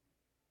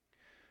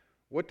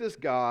what does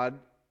God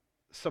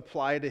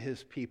supply to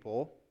his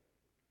people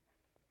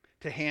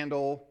to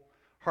handle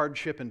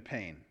hardship and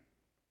pain?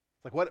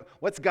 Like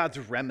what's God's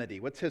remedy?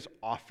 What's his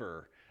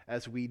offer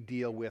as we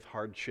deal with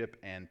hardship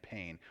and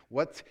pain?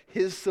 What's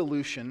his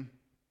solution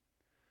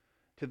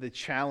to the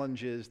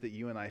challenges that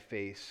you and I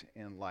face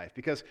in life?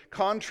 Because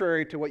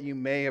contrary to what you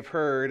may have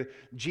heard,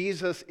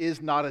 Jesus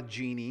is not a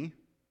genie,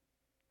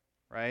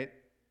 right?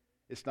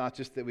 It's not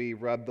just that we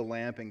rub the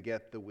lamp and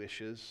get the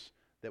wishes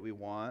that we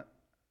want.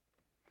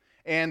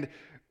 And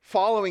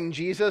following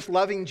Jesus,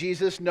 loving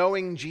Jesus,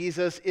 knowing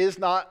Jesus is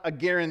not a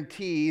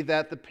guarantee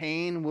that the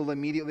pain will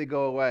immediately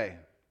go away.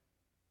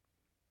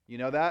 You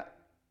know that?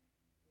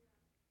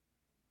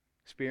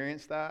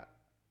 Experience that?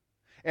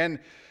 And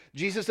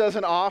Jesus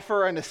doesn't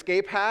offer an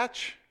escape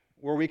hatch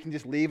where we can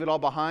just leave it all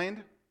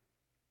behind.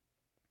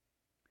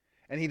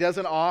 And he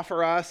doesn't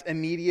offer us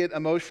immediate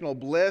emotional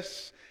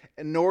bliss,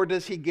 nor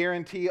does he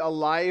guarantee a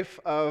life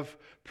of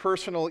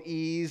personal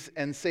ease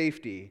and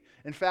safety.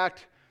 In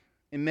fact,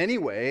 in many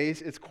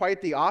ways, it's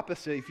quite the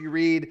opposite. If you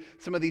read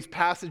some of these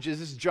passages,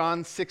 this is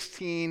John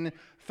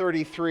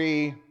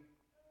 16:33. I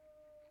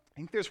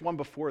think there's one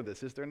before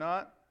this, is there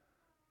not?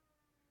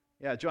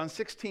 Yeah, John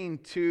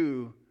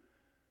 16:2.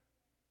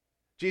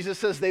 Jesus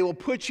says, "They will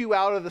put you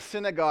out of the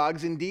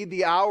synagogues. Indeed,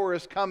 the hour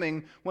is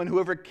coming when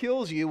whoever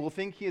kills you will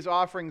think he is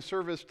offering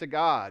service to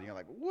God." And you're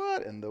like,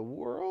 what in the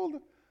world?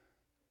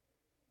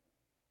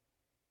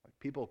 Like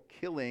people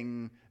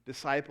killing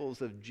disciples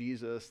of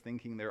Jesus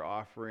thinking they're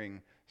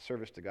offering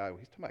service to God.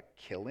 He's talking about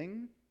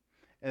killing.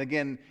 And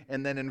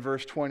then in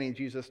verse 20,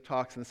 Jesus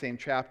talks in the same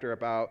chapter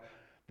about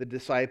the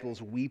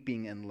disciples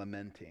weeping and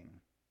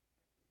lamenting.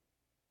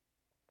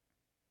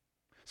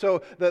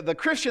 So the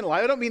Christian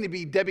life, I don't mean to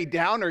be Debbie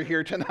Downer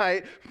here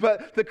tonight,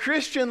 but the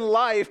Christian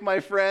life, my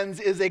friends,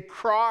 is a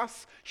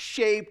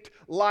cross-shaped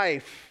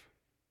life.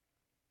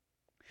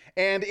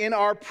 And in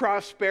our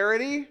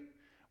prosperity,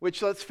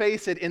 which let's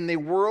face it, in the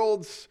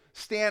world's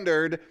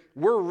standard,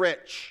 we're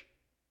rich.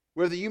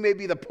 Whether you may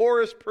be the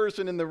poorest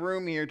person in the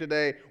room here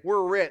today,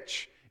 we're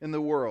rich in the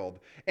world.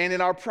 And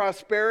in our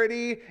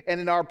prosperity and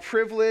in our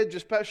privilege,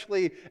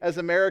 especially as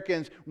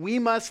Americans, we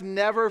must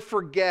never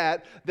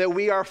forget that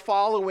we are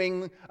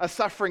following a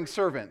suffering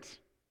servant.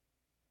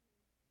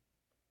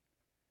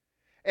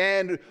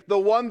 And the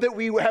one that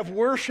we have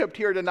worshiped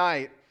here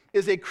tonight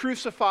is a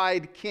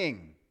crucified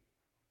king.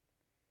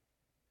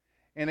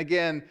 And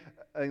again,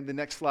 the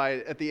next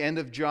slide, at the end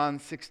of John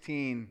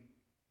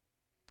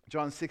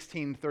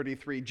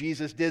 16:33,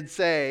 Jesus did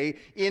say,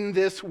 "In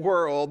this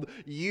world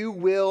you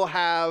will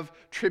have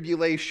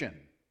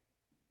tribulation."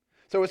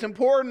 So it's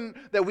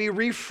important that we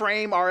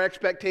reframe our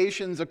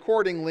expectations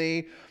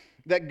accordingly,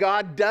 that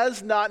God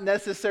does not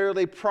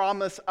necessarily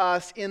promise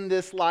us in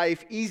this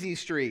life easy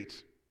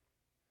street.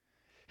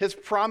 His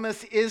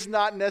promise is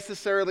not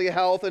necessarily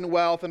health and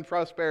wealth and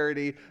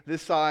prosperity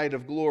this side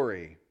of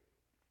glory.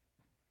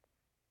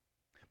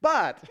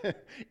 But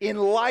in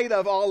light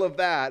of all of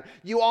that,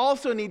 you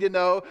also need to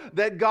know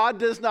that God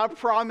does not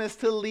promise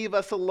to leave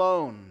us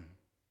alone.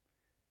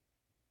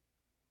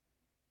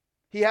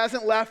 He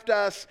hasn't left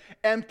us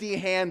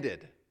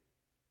empty-handed.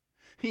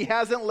 He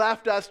hasn't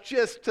left us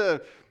just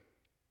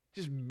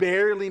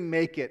barely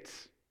make it.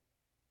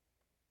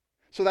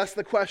 So that's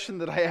the question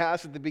that I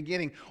asked at the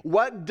beginning.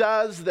 What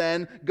does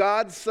then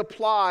God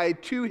supply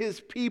to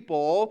his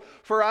people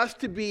for us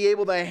to be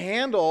able to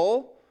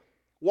handle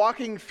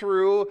walking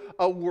through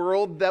a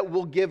world that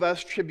will give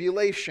us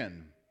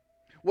tribulation?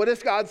 What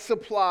does God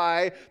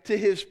supply to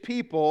his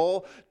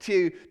people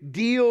to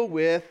deal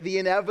with the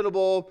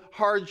inevitable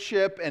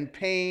hardship and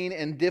pain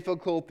and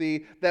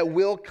difficulty that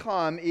will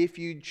come if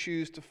you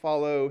choose to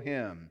follow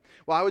him?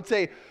 Well, I would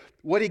say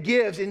what he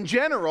gives, in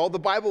general, the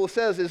Bible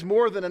says, is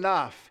more than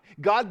enough.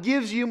 God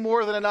gives you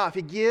more than enough.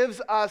 He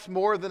gives us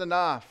more than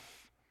enough.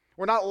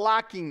 We're not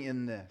lacking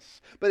in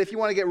this. But if you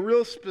want to get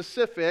real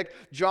specific,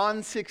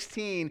 John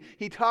 16,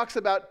 he talks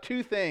about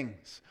two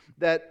things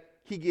that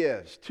he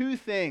gives. Two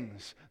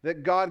things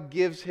that God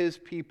gives his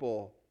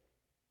people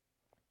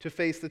to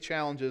face the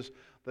challenges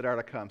that are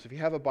to come. So if you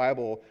have a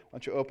Bible, why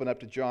don't you open up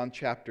to John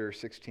chapter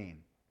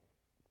 16.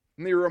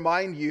 Let me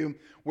remind you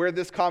where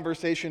this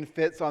conversation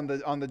fits on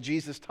the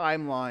Jesus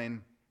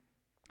timeline.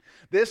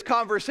 This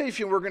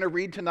conversation we're going to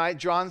read tonight,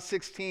 John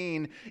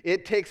 16,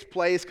 it takes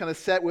place kind of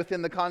set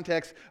within the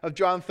context of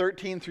John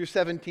 13 through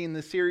 17,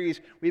 the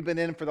series we've been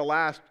in for the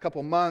last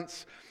couple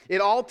months.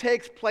 It all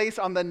takes place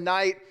on the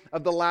night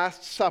of the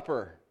Last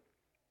Supper.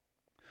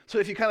 So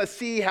if you kind of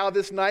see how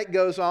this night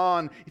goes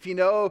on, if you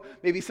know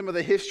maybe some of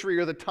the history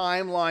or the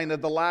timeline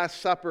of the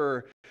Last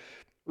Supper,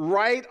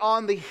 right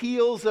on the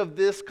heels of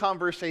this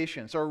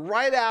conversation, so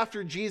right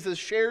after Jesus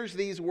shares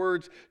these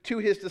words to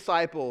his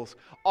disciples,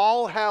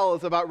 all hell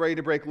is about ready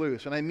to break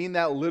loose. And I mean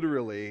that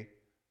literally.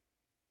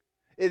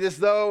 It is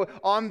though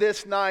on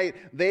this night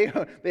they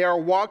are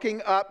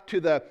walking up to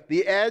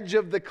the edge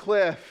of the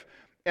cliff,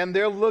 and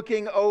they're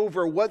looking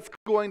over what's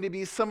going to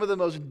be some of the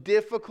most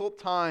difficult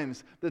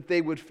times that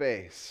they would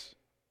face.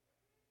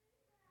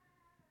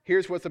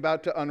 Here's what's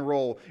about to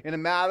unroll. In a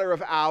matter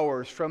of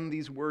hours from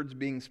these words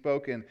being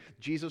spoken,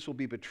 Jesus will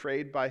be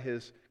betrayed by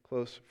his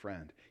close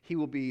friend. He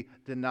will be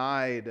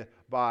denied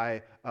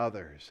by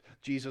others.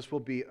 Jesus will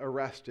be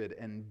arrested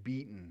and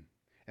beaten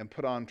and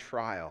put on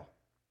trial.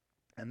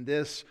 And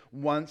this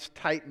once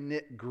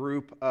tight-knit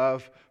group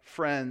of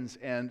friends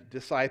and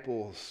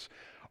disciples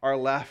are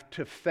left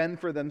to fend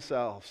for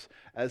themselves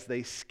as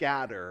they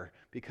scatter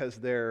because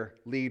their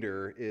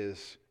leader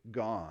is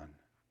gone.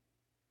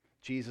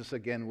 Jesus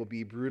again will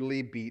be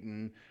brutally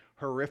beaten,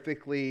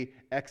 horrifically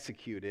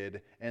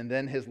executed, and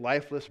then his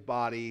lifeless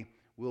body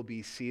will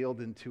be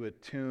sealed into a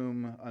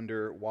tomb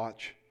under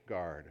watch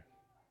guard.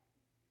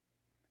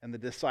 And the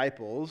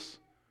disciples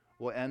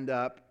will end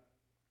up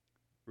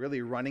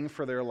really running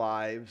for their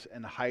lives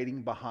and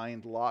hiding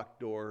behind locked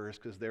doors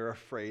because they're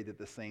afraid that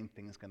the same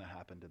thing is going to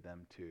happen to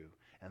them too.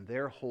 And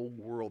their whole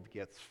world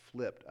gets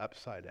flipped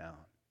upside down.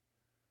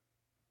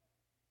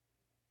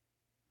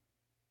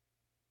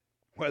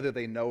 Whether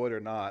they know it or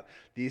not,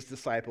 these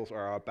disciples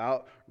are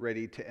about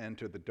ready to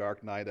enter the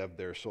dark night of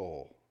their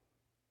soul.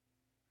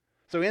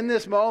 So in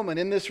this moment,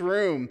 in this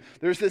room,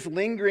 there's this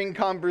lingering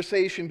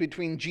conversation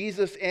between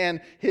Jesus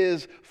and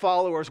his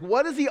followers.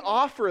 What does he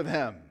offer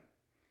them?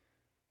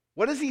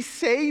 What does he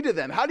say to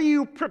them? How do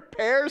you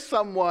prepare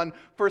someone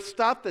for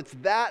stuff that's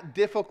that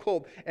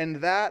difficult and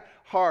that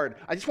hard?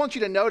 I just want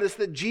you to notice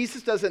that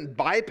Jesus doesn't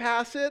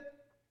bypass it.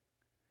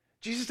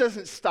 Jesus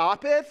doesn't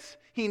stop it.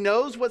 He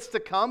knows what's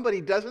to come, but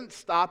he doesn't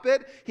stop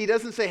it. He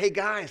doesn't say, hey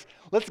guys,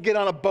 let's get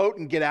on a boat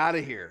and get out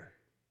of here.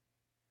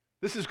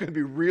 This is going to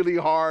be really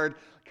hard.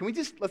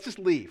 Let's just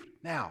leave.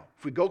 Now,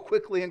 if we go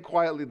quickly and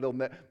quietly,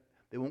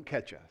 they won't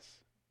catch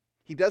us.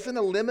 He doesn't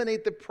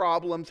eliminate the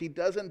problems. He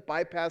doesn't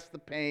bypass the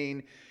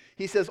pain.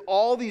 He says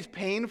all these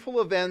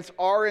painful events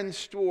are in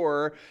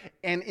store,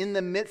 and in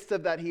the midst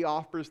of that, he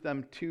offers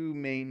them two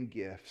main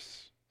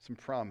gifts, some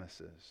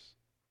promises.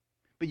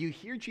 But you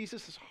hear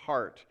Jesus'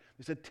 heart.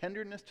 There's a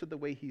tenderness to the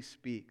way he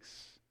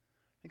speaks.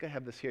 I think I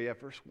have this here. Yeah,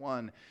 verse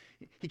 1.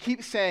 He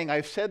keeps saying,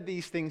 I've said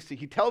these things to you.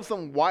 He tells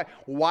them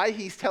why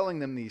he's telling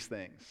them these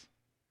things.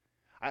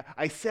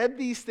 I said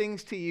these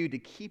things to you to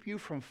keep you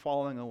from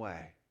falling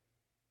away.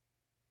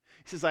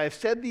 He says, I have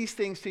said these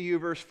things to you,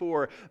 verse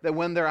 4, that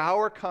when their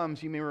hour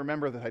comes, you may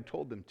remember that I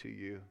told them to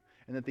you.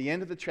 And at the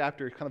end of the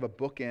chapter, kind of a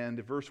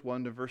bookend, verse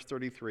 1 to verse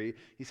 33,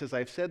 he says, I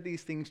have said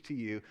these things to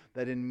you,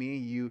 that in me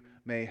you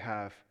may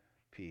have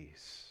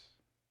peace.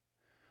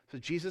 So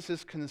Jesus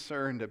is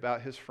concerned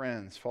about his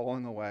friends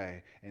falling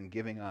away and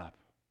giving up.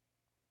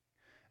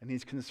 And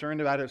he's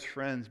concerned about his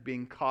friends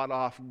being caught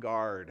off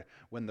guard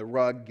when the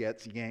rug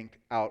gets yanked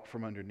out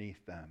from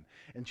underneath them.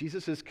 And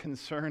Jesus is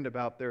concerned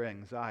about their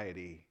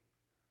anxiety.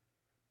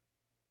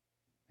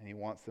 And he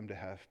wants them to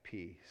have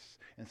peace.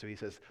 And so he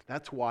says,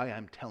 that's why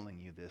I'm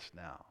telling you this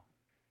now.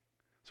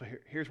 So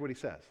here's what he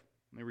says.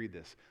 Let me read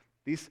this.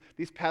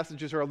 These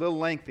passages are a little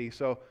lengthy,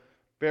 so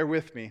bear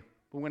with me.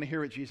 We want to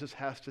hear what Jesus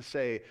has to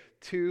say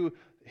to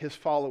his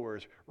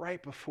followers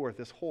right before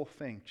this whole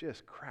thing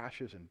just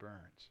crashes and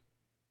burns.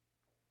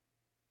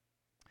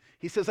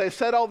 He says, I've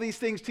said all these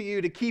things to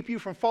you to keep you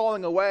from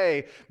falling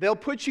away. They'll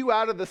put you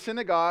out of the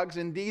synagogues.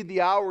 Indeed,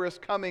 the hour is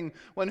coming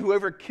when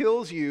whoever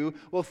kills you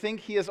will think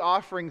he is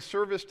offering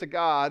service to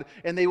God,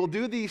 and they will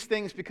do these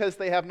things because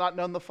they have not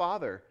known the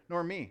Father,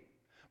 nor me.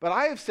 But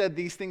I have said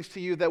these things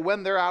to you that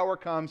when their hour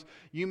comes,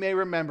 you may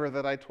remember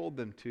that I told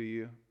them to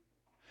you.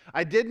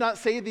 I did not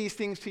say these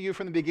things to you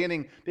from the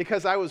beginning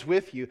because I was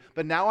with you,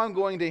 but now I'm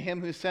going to him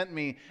who sent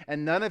me,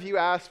 and none of you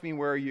asked me,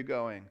 where are you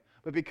going?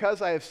 But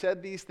because I have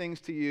said these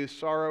things to you,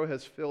 sorrow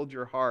has filled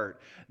your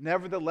heart.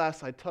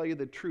 Nevertheless, I tell you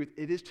the truth,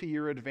 it is to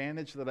your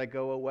advantage that I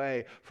go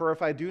away. For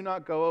if I do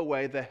not go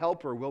away, the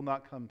Helper will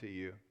not come to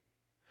you.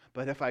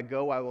 But if I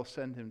go, I will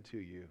send him to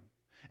you.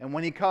 And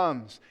when he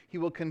comes, he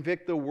will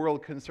convict the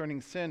world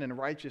concerning sin and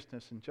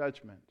righteousness and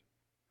judgment.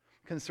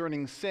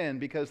 Concerning sin,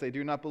 because they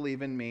do not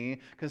believe in me.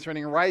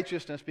 Concerning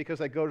righteousness,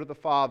 because I go to the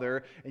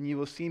Father, and you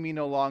will see me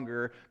no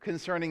longer.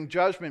 Concerning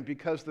judgment,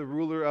 because the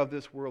ruler of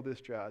this world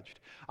is judged.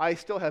 I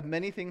still have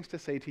many things to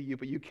say to you,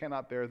 but you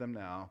cannot bear them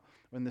now.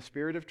 When the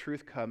Spirit of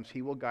truth comes,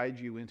 he will guide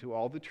you into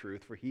all the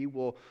truth, for he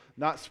will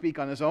not speak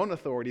on his own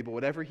authority, but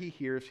whatever he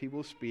hears, he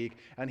will speak,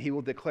 and he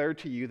will declare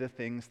to you the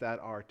things that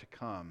are to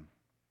come.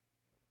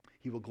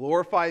 He will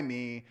glorify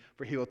me,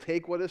 for he will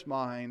take what is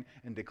mine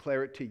and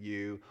declare it to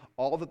you.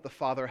 All that the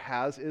Father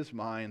has is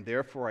mine.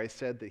 Therefore I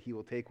said that he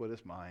will take what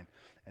is mine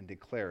and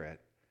declare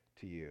it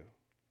to you.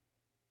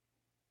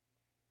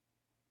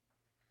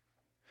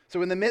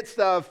 So in the midst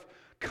of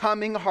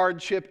coming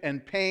hardship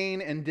and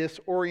pain and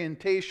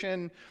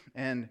disorientation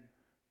and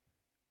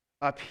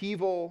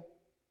upheaval,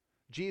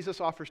 Jesus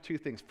offers two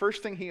things.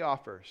 First thing he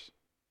offers,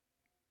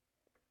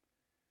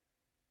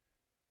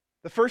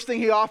 the first thing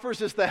he offers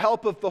is the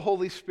help of the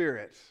Holy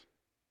Spirit.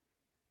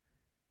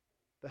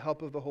 The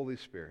help of the Holy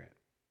Spirit.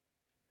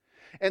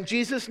 And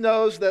Jesus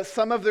knows that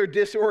some of their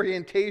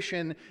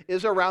disorientation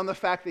is around the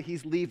fact that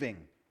he's leaving.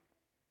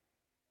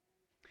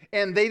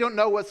 And they don't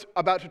know what's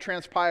about to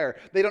transpire.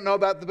 They don't know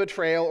about the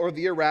betrayal or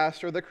the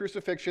arrest or the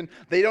crucifixion.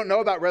 They don't know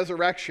about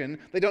resurrection.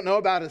 They don't know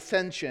about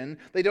ascension.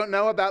 They don't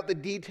know about the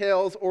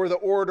details or the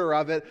order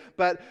of it.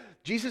 But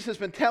Jesus has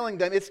been telling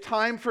them, it's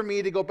time for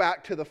me to go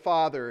back to the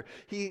Father.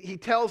 He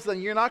tells them,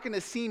 you're not going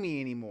to see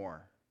me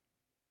anymore.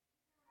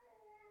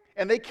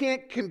 And they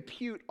can't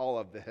compute all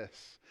of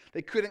this.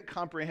 They couldn't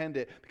comprehend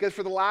it. Because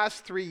for the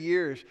last 3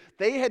 years,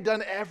 they had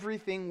done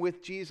everything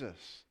with Jesus.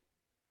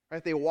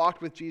 Right? They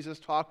walked with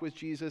Jesus, talked with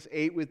Jesus,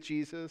 ate with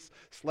Jesus,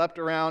 slept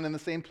around in the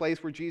same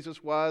place where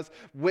Jesus was,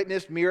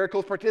 witnessed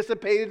miracles,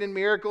 participated in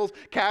miracles,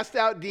 cast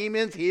out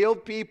demons,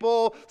 healed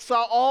people,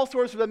 saw all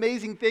sorts of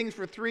amazing things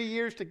for 3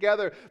 years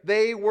together.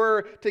 They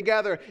were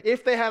together.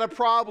 If they had a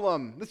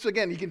problem, this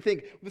again, you can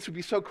think, this would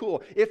be so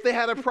cool. If they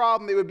had a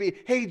problem, it would be,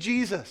 hey,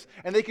 Jesus.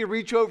 And they could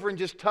reach over and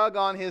just tug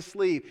on his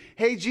sleeve.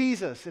 Hey,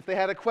 Jesus. If they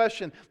had a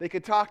question, they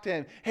could talk to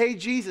him. Hey,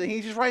 Jesus. And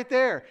he's just right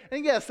there.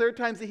 And yes, there are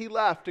times that he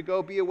left to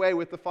go be away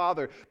with the Father,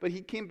 but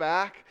he came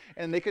back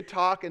and they could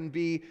talk and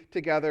be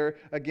together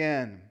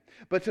again.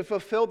 But to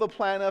fulfill the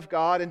plan of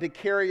God and to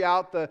carry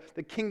out the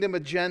kingdom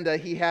agenda,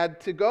 he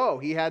had to go.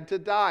 He had to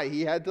die.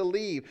 He had to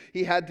leave.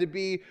 He had to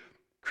be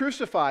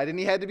crucified and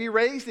he had to be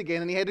raised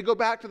again and he had to go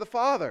back to the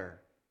Father.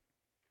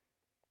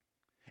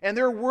 And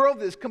their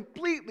world is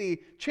completely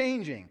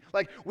changing.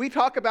 Like we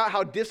talk about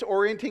how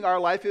disorienting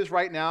our life is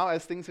right now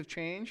as things have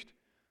changed.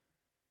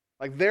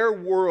 Like their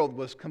world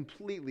was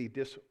completely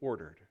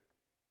disordered.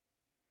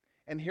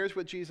 And here's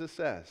what Jesus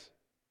says,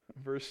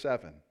 verse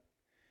 7.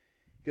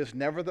 He goes,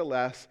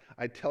 nevertheless,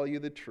 I tell you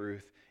the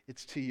truth,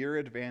 it's to your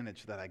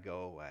advantage that I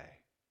go away.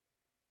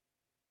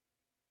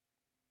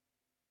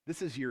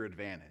 This is your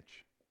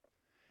advantage.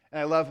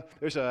 And I love,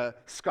 there's a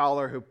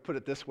scholar who put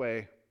it this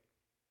way.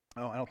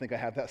 Oh, I don't think I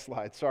have that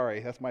slide. Sorry,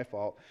 that's my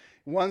fault.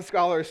 One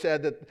scholar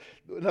said that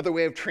another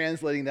way of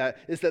translating that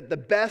is that the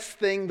best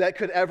thing that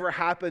could ever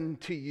happen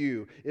to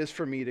you is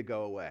for me to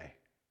go away.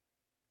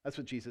 That's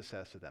what Jesus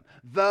says to them.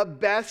 The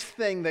best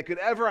thing that could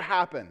ever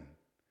happen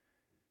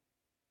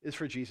is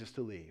for Jesus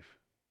to leave.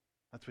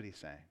 That's what he's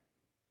saying.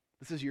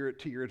 This is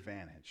to your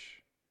advantage.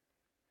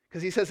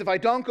 Because he says, if I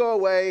don't go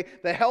away,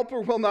 the helper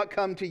will not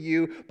come to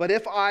you, but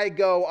if I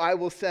go, I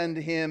will send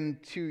him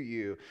to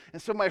you.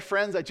 And so, my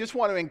friends, I just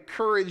want to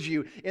encourage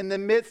you in the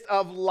midst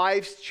of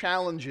life's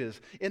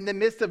challenges, in the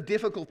midst of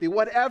difficulty,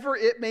 whatever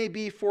it may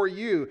be for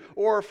you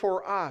or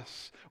for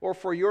us or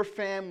for your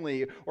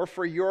family or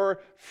for your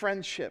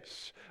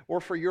friendships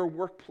or for your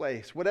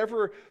workplace,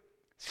 whatever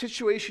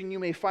situation you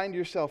may find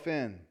yourself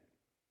in,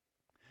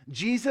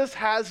 Jesus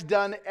has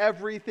done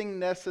everything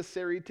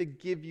necessary to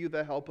give you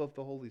the help of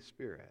the Holy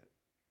Spirit.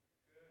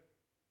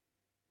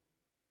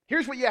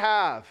 Here's what you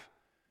have.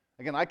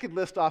 Again, I could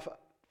list off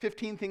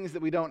 15 things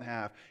that we don't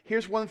have.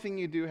 Here's one thing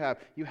you do have.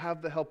 You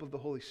have the help of the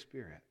Holy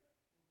Spirit.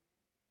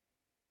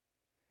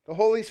 The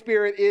Holy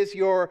Spirit is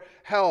your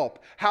help.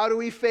 How do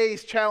we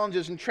face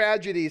challenges and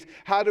tragedies?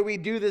 How do we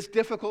do this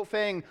difficult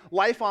thing?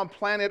 Life on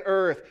planet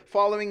Earth,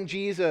 following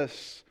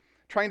Jesus,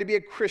 trying to be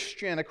a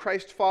Christian, a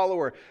Christ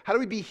follower. How do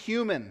we be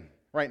human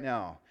right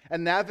now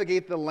and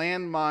navigate the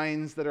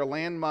landmines that are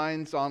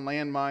landmines on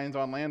landmines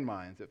on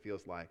landmines, it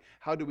feels like?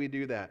 How do we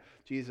do that?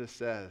 Jesus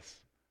says,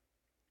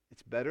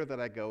 it's better that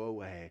I go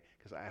away,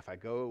 because if I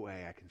go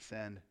away, I can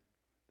send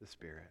the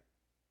Spirit.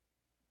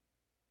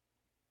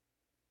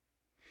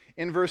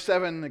 In verse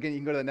 7, again, you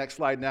can go to the next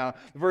slide now.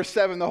 Verse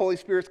 7, the Holy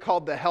Spirit's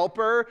called the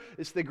Helper.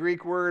 It's the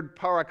Greek word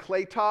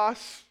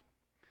parakletos.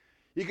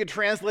 You could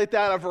translate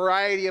that a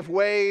variety of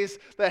ways.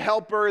 The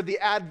helper, the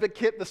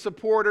advocate, the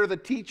supporter, the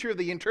teacher,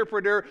 the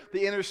interpreter,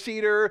 the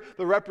interceder,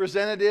 the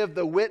representative,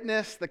 the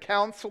witness, the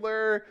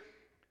counselor.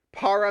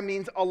 Para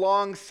means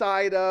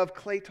alongside of.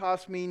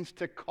 Kletos means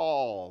to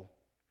call.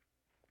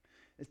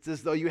 It's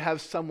as though you have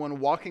someone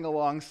walking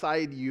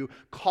alongside you,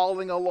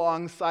 calling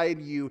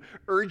alongside you,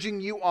 urging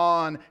you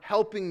on,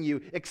 helping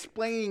you,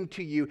 explaining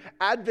to you,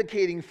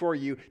 advocating for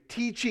you,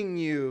 teaching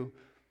you.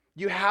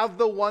 You have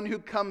the one who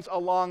comes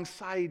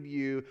alongside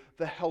you,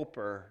 the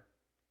helper,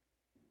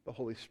 the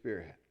Holy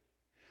Spirit.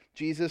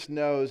 Jesus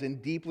knows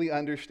and deeply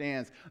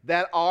understands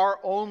that our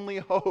only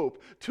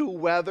hope to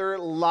weather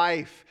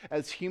life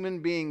as human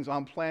beings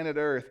on planet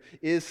Earth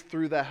is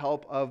through the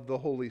help of the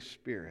Holy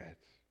Spirit.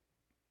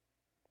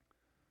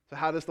 So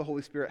how does the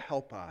Holy Spirit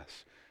help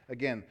us?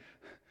 Again,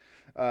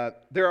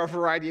 there are a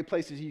variety of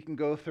places you can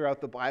go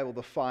throughout the Bible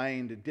to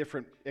find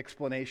different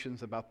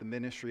explanations about the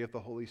ministry of the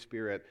Holy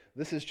Spirit.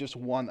 This is just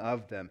one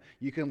of them.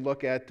 You can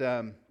look at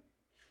the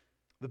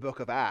book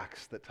of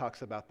Acts that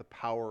talks about the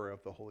power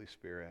of the Holy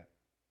Spirit.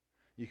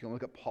 You can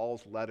look at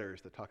Paul's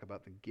letters that talk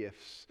about the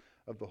gifts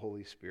of the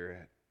Holy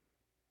Spirit.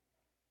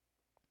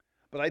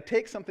 But I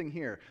take something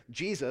here.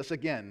 Jesus,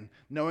 again,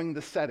 knowing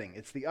the setting,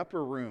 it's the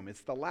upper room,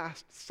 it's the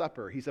Last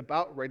Supper. He's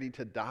about ready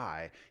to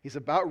die. He's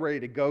about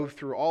ready to go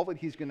through all that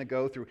he's going to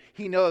go through.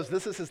 He knows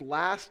this is his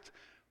last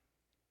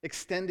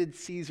extended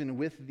season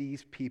with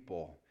these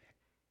people.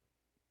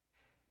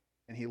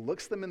 And he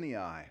looks them in the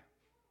eye.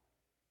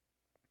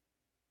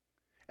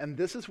 And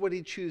this is what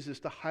he chooses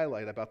to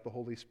highlight about the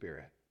Holy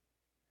Spirit.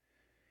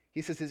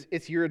 He says,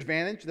 it's your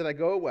advantage that I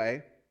go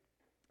away.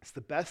 It's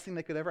the best thing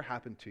that could ever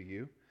happen to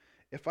you.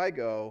 If I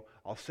go,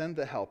 I'll send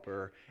the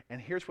helper,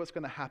 and here's what's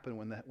going to happen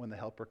when the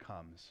helper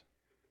comes.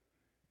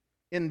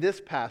 In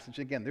this passage,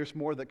 again, there's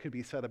more that could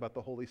be said about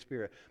the Holy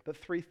Spirit, but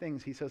 3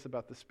 things he says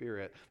about the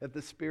Spirit. That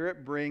the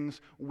Spirit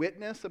brings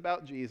witness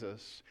about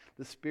Jesus,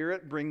 the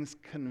Spirit brings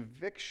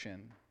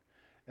conviction,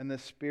 and the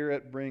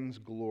Spirit brings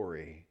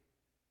glory.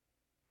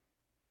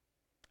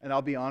 And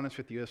I'll be honest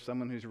with you, as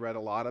someone who's read a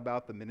lot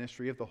about the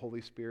ministry of the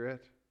Holy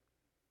Spirit,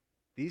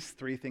 these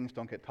 3 things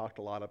don't get talked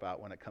a lot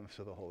about when it comes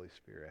to the Holy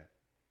Spirit.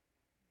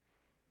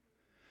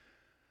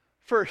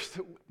 First,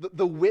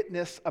 the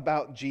witness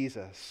about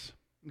Jesus.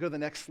 Go to the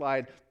next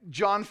slide.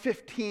 John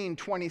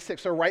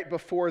 15:26, or right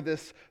before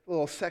this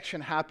little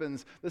section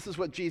happens, this is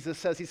what Jesus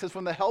says. He says,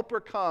 when the Helper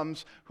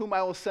comes, whom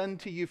I will send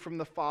to you from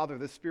the Father,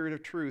 the Spirit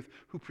of truth,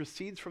 who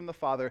proceeds from the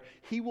Father,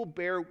 he will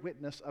bear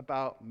witness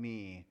about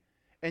me.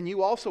 And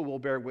you also will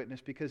bear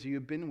witness because you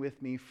have been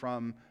with me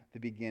from the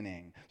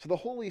beginning. So the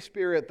Holy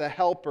Spirit, the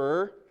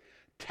Helper,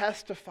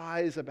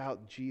 testifies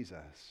about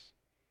Jesus.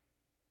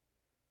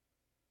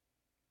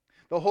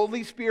 The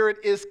Holy Spirit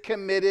is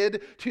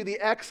committed to the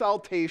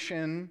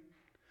exaltation,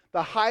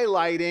 the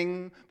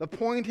highlighting, the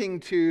pointing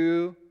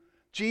to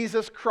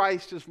Jesus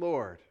Christ as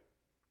Lord.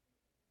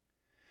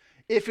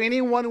 If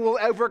anyone will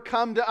ever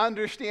come to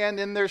understand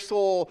in their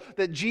soul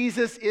that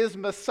Jesus is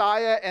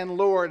Messiah and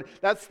Lord,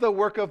 that's the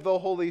work of the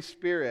Holy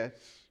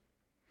Spirit.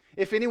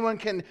 If anyone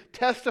can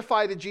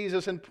testify to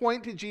Jesus and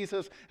point to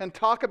Jesus and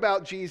talk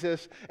about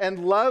Jesus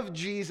and love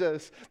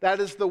Jesus, that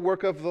is the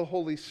work of the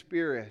Holy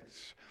Spirit.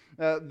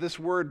 This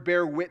word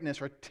bear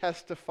witness or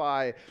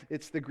testify,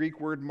 it's the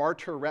Greek word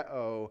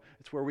martyreo.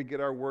 It's where we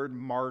get our word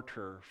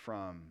martyr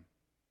from.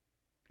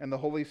 And the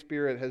Holy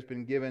Spirit has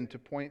been given to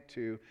point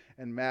to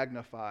and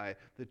magnify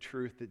the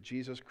truth that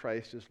Jesus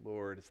Christ is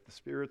Lord. It's the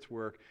Spirit's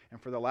work.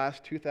 And for the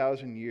last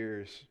 2,000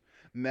 years,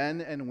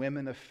 men and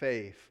women of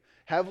faith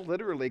have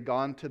literally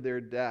gone to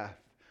their death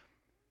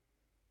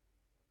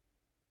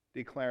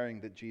declaring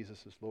that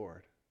Jesus is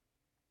Lord.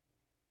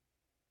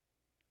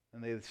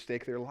 And they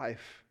stake their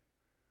life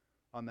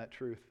on that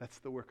truth. That's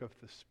the work of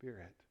the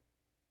Spirit.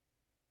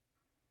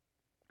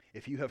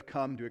 If you have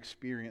come to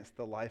experience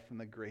the life and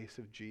the grace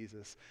of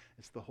Jesus,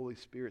 it's the Holy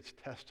Spirit's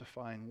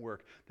testifying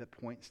work that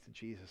points to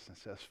Jesus and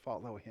says,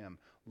 follow him,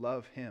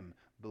 love him,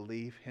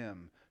 believe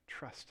him,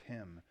 trust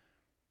him.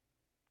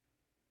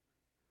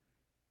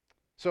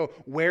 So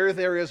where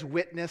there is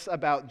witness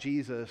about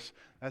Jesus,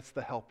 that's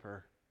the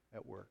Helper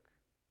at work.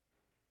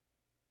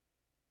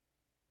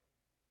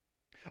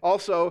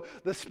 Also,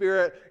 the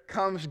Spirit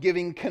comes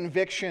giving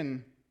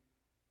conviction.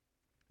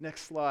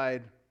 Next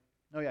slide.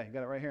 Oh yeah, you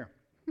got it right here.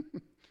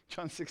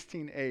 John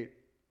 16:8.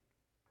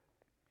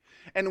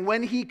 And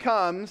when he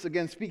comes,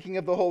 again speaking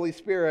of the Holy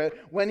Spirit,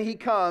 when he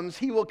comes,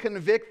 he will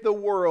convict the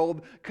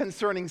world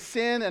concerning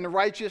sin and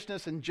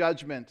righteousness and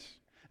judgment.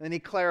 And then he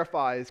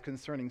clarifies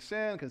concerning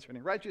sin,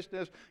 concerning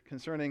righteousness,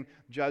 concerning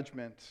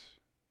judgment.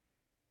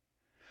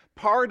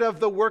 Part of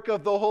the work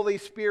of the Holy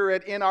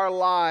Spirit in our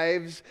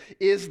lives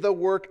is the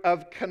work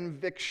of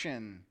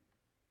conviction.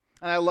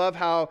 And I love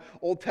how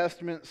Old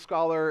Testament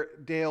scholar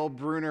Dale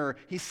Bruner,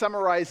 he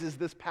summarizes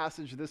this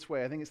passage this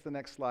way. I think it's the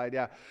next slide,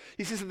 yeah.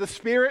 He says that the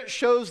Spirit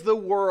shows the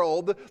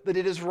world that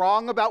it is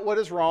wrong about what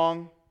is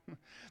wrong.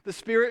 The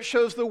Spirit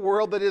shows the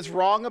world that it is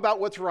wrong about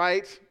what's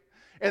right.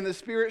 And the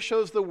Spirit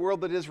shows the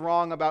world that it is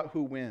wrong about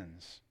who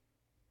wins.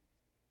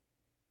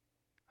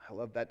 I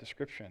love that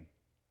description.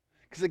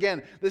 Because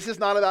again, this is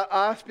not about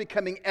us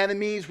becoming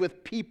enemies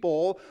with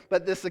people,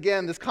 but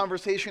this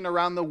conversation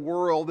around the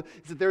world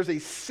is that there's a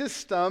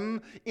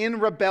system in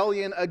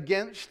rebellion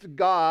against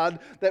God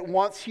that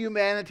wants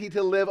humanity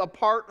to live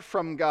apart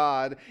from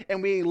God.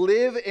 And we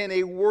live in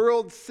a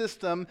world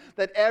system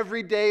that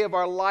every day of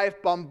our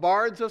life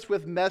bombards us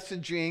with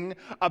messaging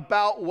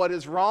about what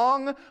is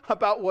wrong,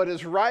 about what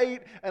is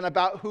right, and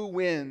about who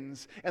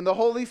wins. And the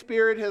Holy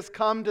Spirit has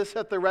come to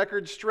set the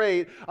record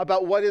straight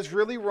about what is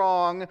really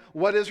wrong,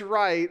 what is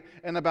right,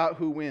 and about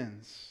who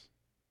wins.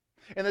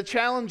 And the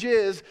challenge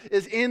is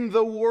in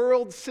the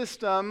world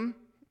system,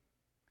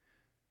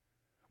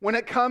 when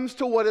it comes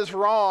to what is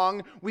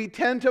wrong, we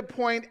tend to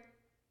point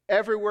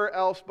everywhere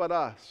else but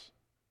us.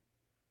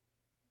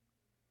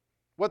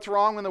 What's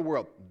wrong in the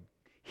world?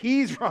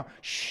 He's wrong.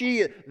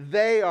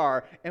 They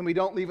are. And we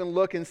don't even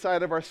look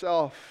inside of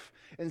ourselves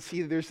and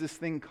see there's this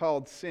thing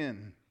called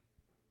sin.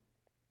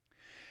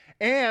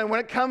 And when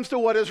it comes to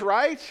what is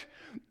right,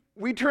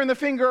 we turn the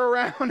finger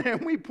around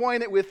and we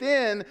point it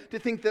within to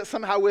think that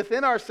somehow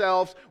within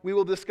ourselves we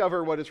will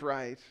discover what is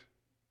right.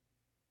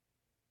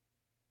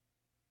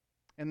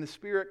 And the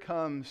Spirit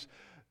comes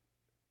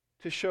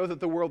to show that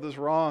the world is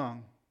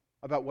wrong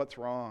about what's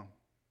wrong.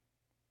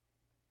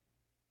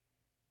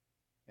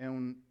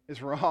 And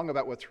is wrong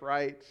about what's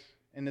right.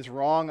 And is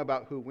wrong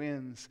about who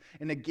wins.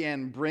 And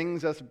again,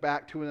 brings us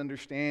back to an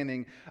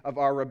understanding of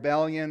our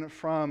rebellion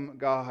from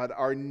God,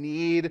 our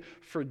need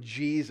for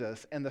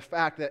Jesus, and the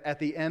fact that at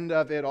the end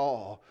of it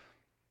all,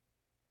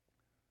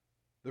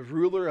 the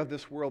ruler of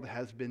this world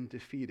has been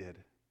defeated.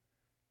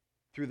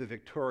 through the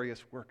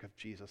victorious work of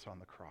Jesus on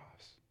the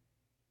cross.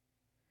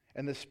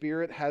 And the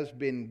Spirit has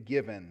been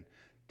given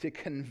to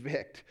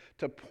convict,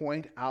 to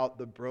point out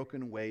the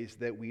broken ways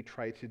that we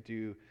try to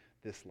do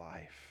this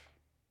life.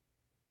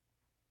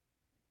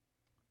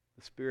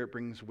 The Spirit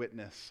brings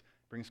witness,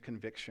 brings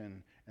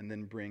conviction, and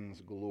then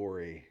brings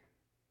glory.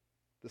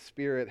 The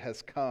Spirit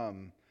has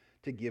come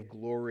to give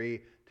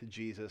glory to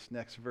Jesus.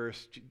 Next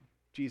verse,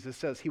 Jesus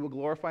says, He will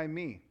glorify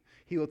me.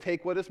 He will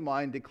take what is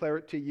mine, declare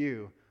it to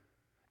you.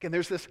 Again,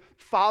 there's this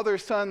Father,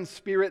 Son,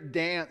 Spirit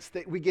dance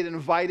that we get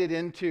invited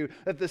into,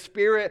 that the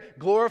Spirit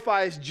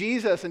glorifies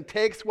Jesus and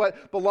takes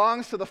what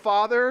belongs to the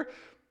Father,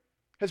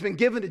 has been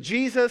given to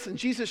Jesus, and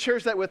Jesus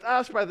shares that with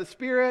us by the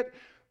Spirit.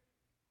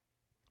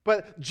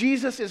 But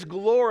Jesus is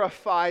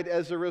glorified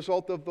as a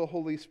result of the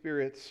Holy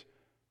Spirit's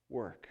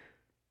work.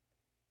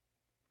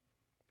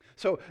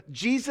 So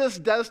Jesus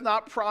does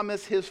not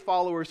promise his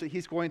followers that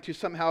he's going to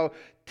somehow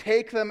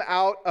take them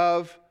out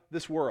of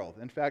this world.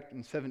 In fact,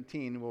 in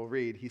 17, we'll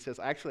read, he says,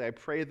 actually, I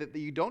pray that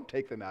you don't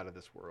take them out of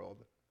this world.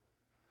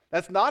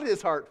 That's not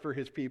his heart for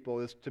his people,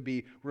 is to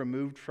be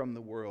removed from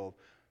the world,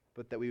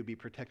 but that we would be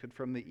protected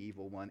from the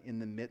evil one in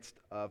the midst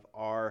of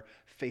our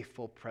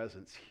faithful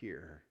presence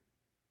here,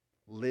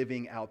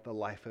 living out the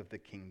life of the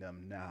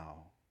kingdom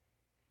now.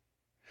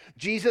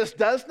 Jesus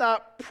does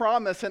not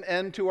promise an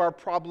end to our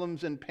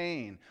problems and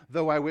pain,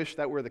 though I wish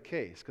that were the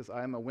case, because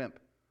I'm a wimp.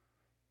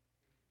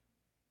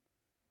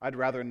 I'd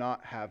rather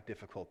not have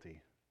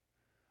difficulty.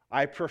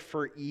 I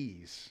prefer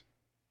ease.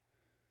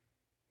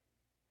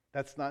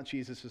 That's not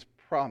Jesus'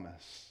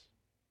 promise.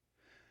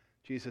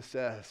 Jesus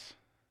says,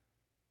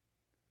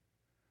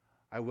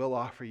 I will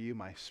offer you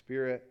my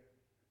Spirit.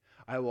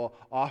 I will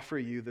offer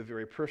you the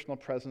very personal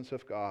presence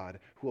of God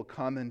who will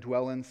come and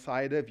dwell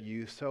inside of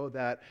you so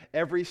that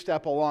every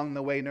step along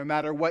the way, no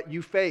matter what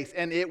you face,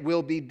 and it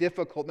will be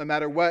difficult no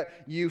matter what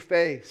you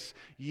face,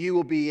 you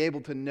will be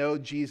able to know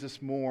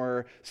Jesus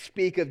more,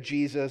 speak of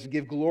Jesus,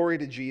 give glory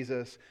to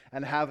Jesus,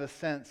 and have a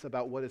sense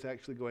about what is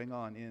actually going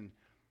on in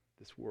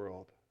this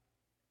world.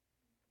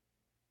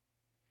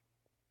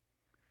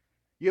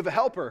 You have a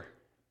helper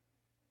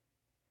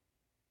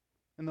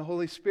in the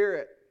Holy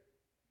Spirit.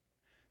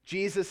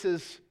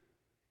 Jesus'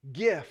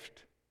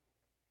 gift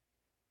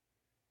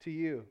to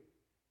you.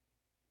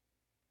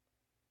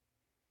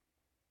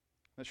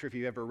 I'm not sure if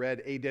you've ever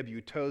read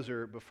A.W.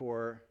 Tozer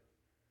before.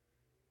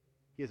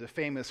 He has a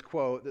famous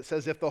quote that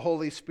says, if the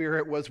Holy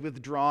Spirit was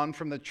withdrawn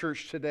from the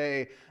church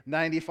today,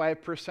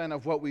 95%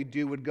 of what we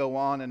do would go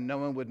on and no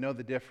one would know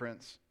the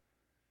difference.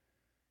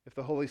 If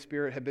the Holy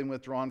Spirit had been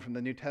withdrawn from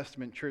the New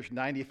Testament church,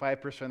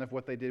 95% of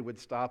what they did would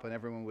stop and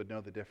everyone would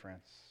know the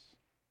difference.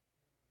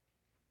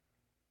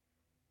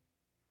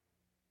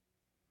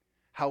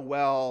 How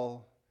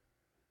well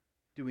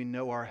do we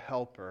know our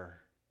helper?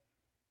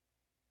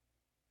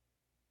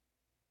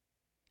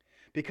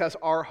 Because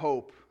our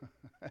hope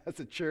as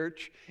a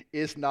church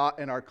is not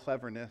in our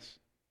cleverness.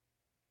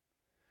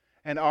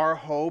 And our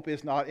hope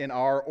is not in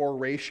our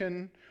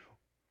oration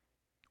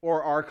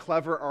or our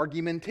clever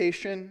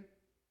argumentation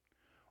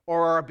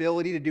or our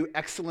ability to do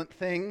excellent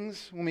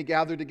things when we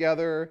gather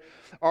together.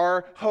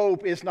 Our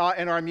hope is not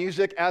in our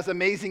music, as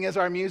amazing as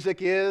our music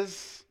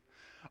is.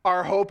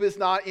 Our hope is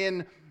not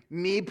in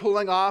me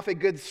pulling off a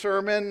good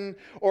sermon,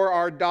 or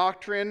our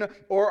doctrine,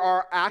 or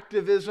our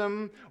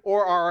activism,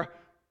 or our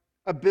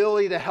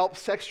ability to help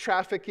sex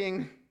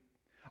trafficking.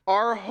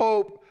 Our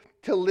hope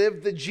to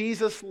live the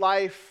Jesus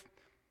life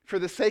for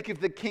the sake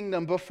of the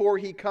kingdom before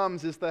he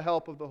comes is the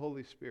help of the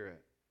Holy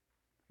Spirit.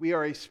 We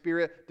are a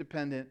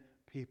Spirit-dependent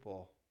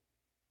people.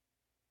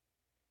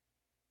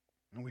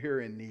 And we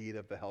are in need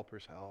of the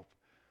helper's help.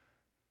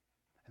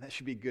 And that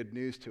should be good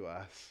news to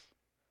us.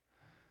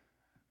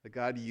 That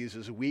God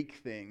uses weak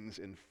things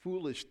and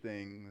foolish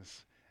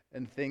things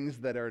and things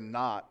that are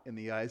not in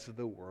the eyes of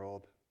the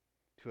world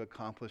to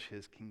accomplish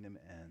his kingdom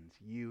ends.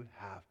 You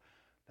have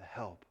the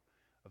help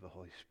of the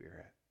Holy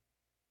Spirit.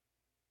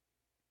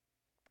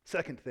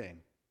 Second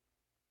thing,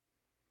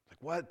 like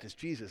what does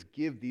Jesus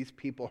give these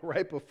people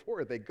right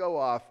before they go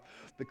off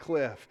the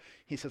cliff?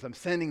 He says, I'm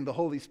sending the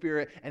Holy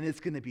Spirit and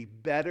it's going to be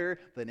better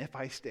than if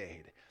I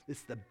stayed. This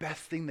is the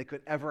best thing that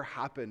could ever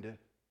happen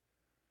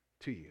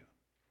to you.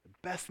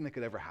 Best thing that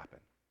could ever happen.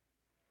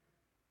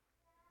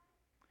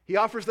 He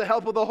offers the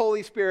help of the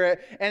Holy Spirit,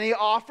 and he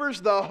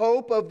offers the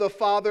hope of the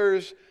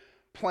Father's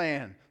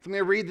plan. So I'm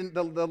going to read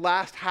the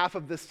last half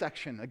of this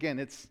section. Again,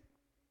 it's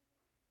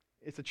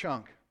a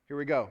chunk. Here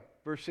we go.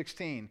 Verse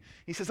 16.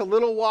 He says, a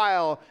little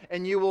while,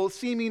 and you will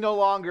see me no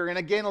longer, and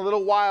again a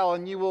little while,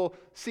 and you will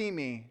see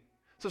me.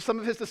 So some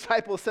of his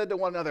disciples said to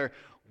one another,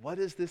 what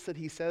is this that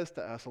he says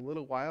to us? A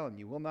little while, and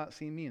you will not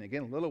see me, and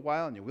again a little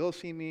while, and you will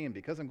see me, and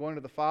because I'm going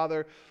to the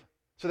Father.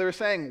 So they were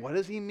saying, what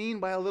does he mean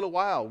by a little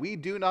while? We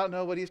do not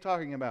know what he's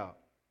talking about.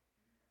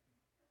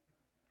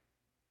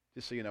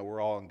 Just so you know,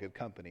 we're all in good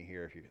company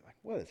here. If you're like,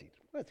 what is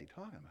he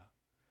talking about?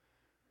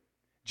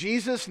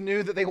 Jesus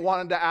knew that they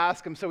wanted to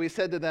ask him, so he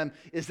said to them,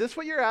 is this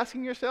what you're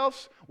asking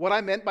yourselves? What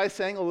I meant by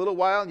saying a little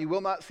while and you will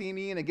not see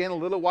me, and again a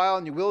little while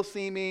and you will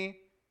see me?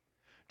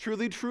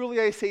 Truly,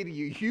 truly, I say to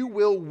you, you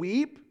will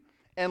weep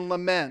and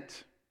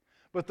lament,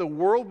 but the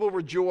world will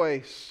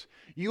rejoice.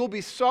 You will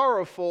be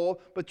sorrowful,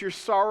 but your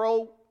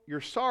sorrow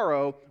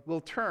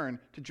will turn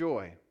to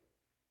joy.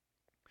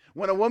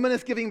 When a woman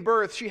is giving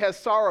birth, she has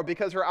sorrow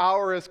because her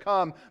hour has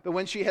come. But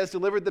when she has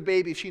delivered the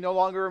baby, she no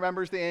longer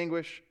remembers the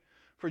anguish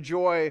for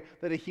joy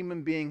that a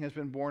human being has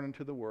been born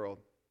into the world.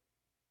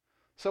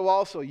 So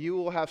also you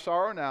will have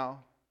sorrow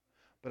now,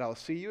 but I will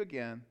see you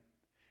again,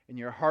 and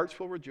your hearts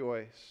will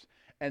rejoice,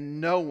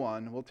 and no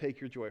one will take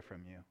your joy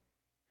from you.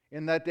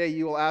 In that day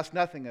you will ask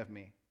nothing of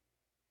me.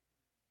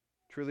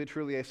 Truly,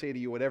 truly, I say to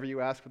you, whatever you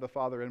ask for the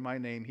Father in my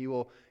name, he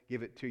will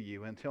give it to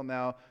you. Until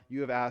now,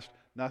 you have asked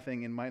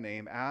nothing in my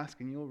name. Ask,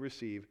 and you will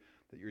receive,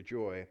 that your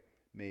joy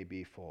may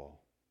be full.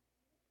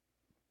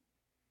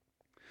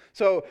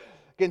 So,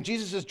 again,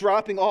 Jesus is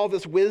dropping all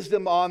this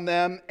wisdom on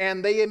them,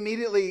 and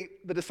the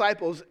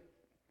disciples,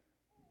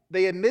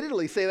 they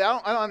admittedly say, I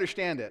don't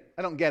understand it.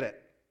 I don't get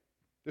it.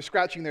 They're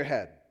scratching their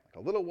head.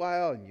 Like a little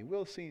while, and you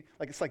will see.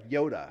 Like it's like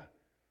Yoda.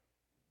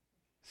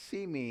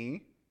 See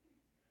me.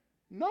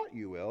 Not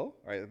you will.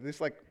 All right,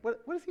 it's like,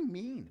 what does he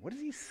mean? What is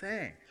he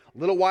saying? A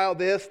little while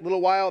this, a little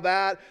while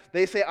that.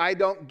 They say, I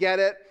don't get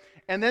it.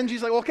 And then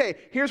Jesus is like, okay,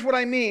 here's what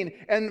I mean.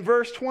 And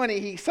verse 20,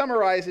 he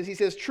summarizes. He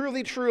says,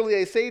 truly, truly,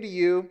 I say to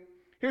you,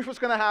 here's what's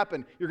going to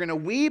happen. You're going to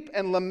weep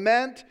and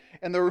lament,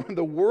 and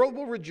the world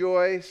will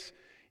rejoice.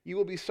 You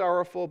will be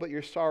sorrowful, but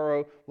your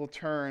sorrow will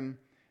turn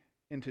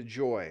into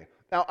joy.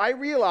 Now, I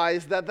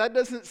realize that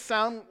doesn't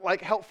sound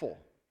like helpful.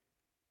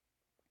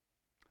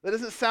 That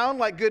doesn't sound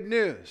like good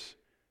news.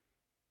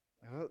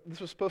 This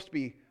was supposed to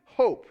be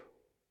hope.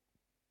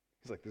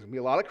 He's like, there's going to be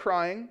a lot of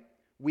crying,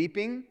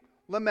 weeping,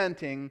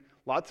 lamenting,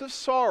 lots of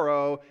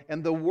sorrow,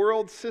 and the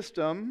world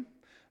system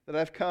that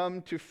I've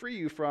come to free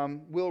you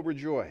from will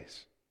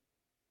rejoice.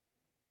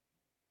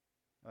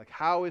 Like,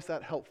 how is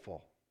that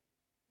helpful?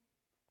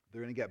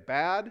 They're going to get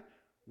bad,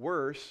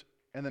 worse,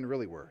 and then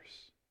really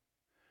worse.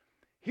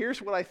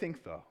 Here's what I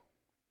think, though.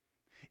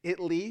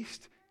 At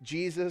least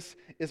Jesus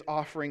is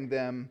offering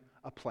them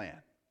a plan.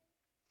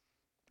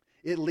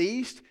 At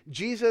least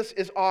Jesus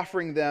is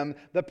offering them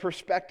the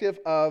perspective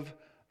of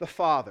the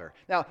Father.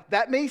 Now,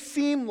 that may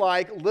seem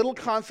like little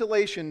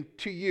consolation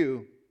to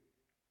you,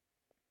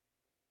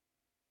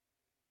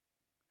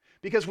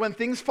 because when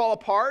things fall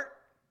apart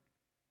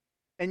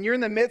and you're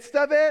in the midst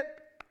of it,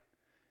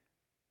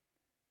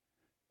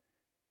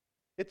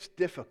 it's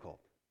difficult.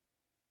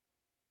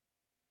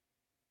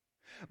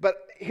 But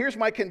here's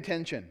my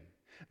contention.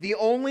 The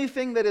only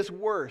thing that is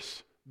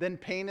worse than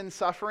pain and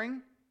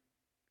suffering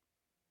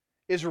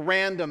is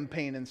random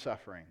pain and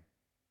suffering.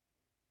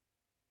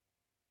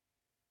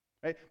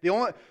 Right?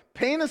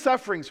 Pain and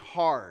suffering's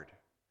hard.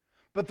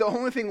 But the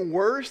only thing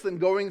worse than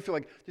going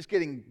through just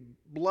getting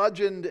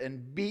bludgeoned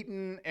and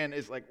beaten and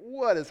is like,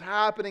 what is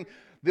happening?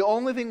 The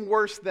only thing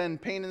worse than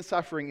pain and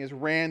suffering is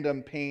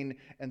random pain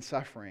and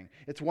suffering.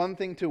 It's one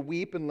thing to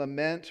weep and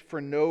lament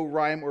for no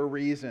rhyme or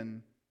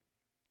reason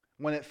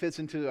when it fits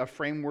into a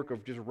framework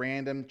of just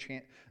random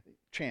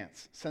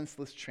chance,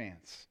 senseless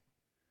chance.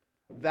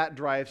 That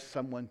drives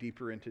someone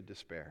deeper into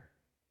despair.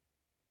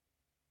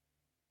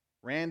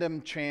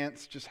 Random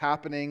chance just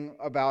happening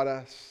about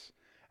us.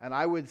 And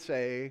I would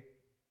say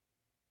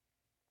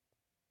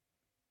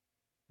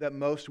that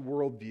most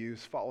worldviews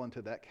fall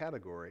into that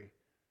category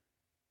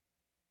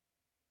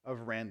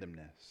of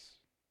randomness.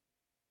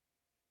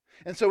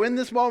 And so in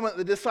this moment,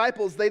 the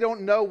disciples, they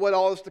don't know what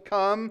all is to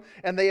come,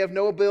 and they have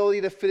no ability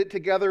to fit it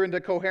together into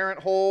a coherent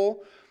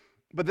whole.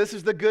 But this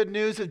is the good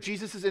news of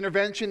Jesus'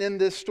 intervention in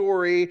this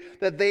story,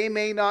 that they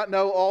may not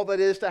know all that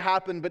is to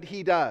happen, but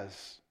he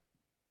does.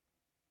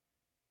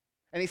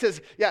 And he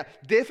says,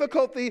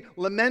 difficulty,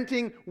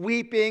 lamenting,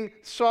 weeping,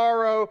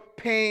 sorrow,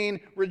 pain,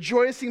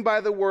 rejoicing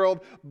by the world.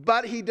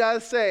 But he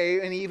does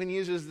say, and he even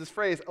uses this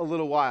phrase, a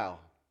little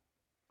while.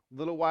 A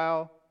little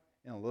while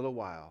and a little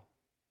while.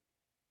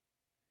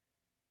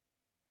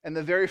 And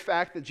the very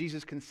fact that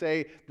Jesus can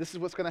say, this is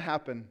what's going to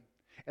happen,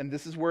 and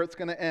this is where it's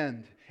going to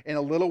end. In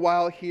a little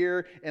while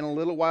here, and a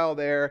little while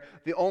there.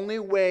 The only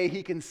way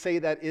he can say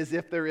that is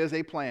if there is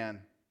a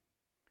plan,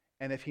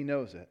 and if he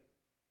knows it.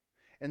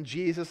 And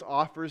Jesus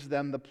offers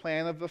them the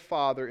plan of the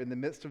Father in the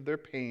midst of their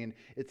pain.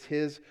 It's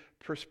his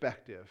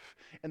perspective.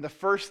 And the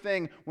first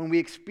thing when we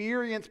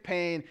experience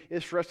pain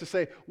is for us to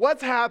say,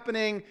 what's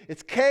happening?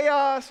 It's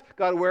chaos.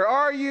 God, where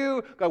are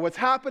you? God, what's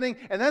happening?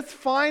 And that's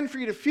fine for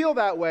you to feel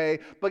that way.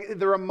 But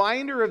the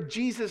reminder of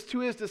Jesus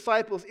to his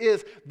disciples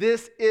is,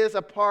 this is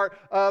a part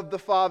of the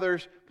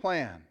Father's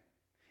plan.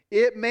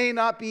 It may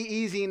not be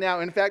easy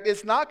now. In fact,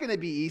 it's not going to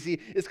be easy.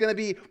 It's going to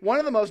be one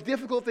of the most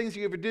difficult things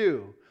you ever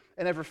do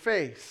and ever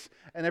face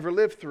and ever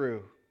live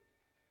through.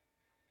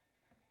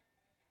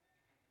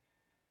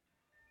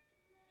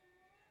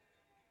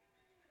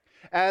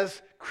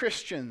 As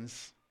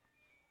Christians,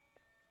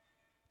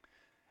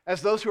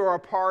 as those who are a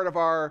part of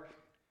our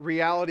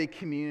reality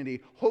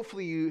community,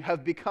 hopefully you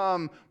have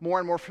become more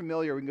and more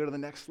familiar. We can go to the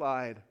next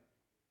slide.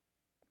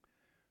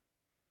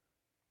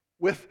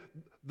 With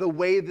the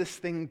way this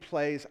thing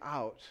plays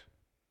out.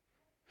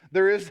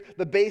 There is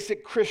the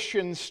basic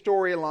Christian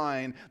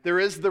storyline. There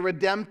is the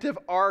redemptive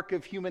arc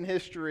of human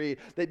history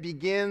that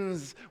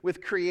begins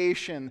with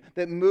creation,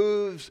 that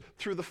moves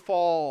through the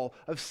fall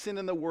of sin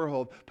in the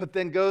world, but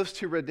then goes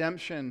to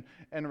redemption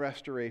and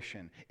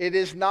restoration. It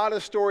is not a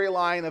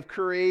storyline of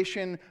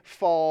creation,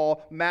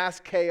 fall, mass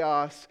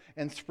chaos,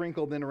 and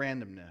sprinkled in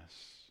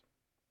randomness.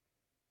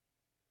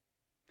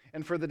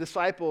 And for the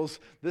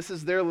disciples, this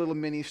is their little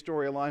mini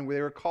storyline where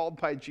they were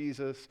called by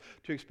Jesus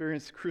to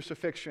experience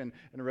crucifixion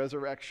and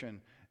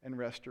resurrection and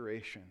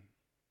restoration.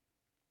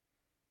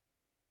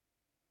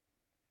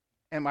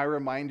 And my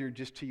reminder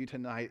just to you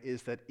tonight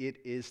is that it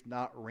is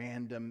not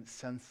random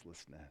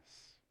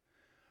senselessness.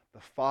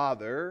 The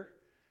Father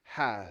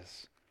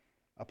has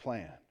a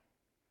plan.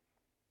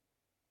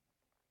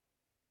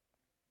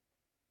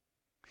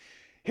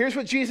 Here's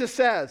what Jesus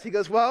says. He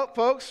goes, well,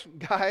 folks,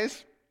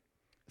 guys,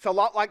 it's a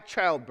lot like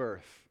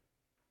childbirth.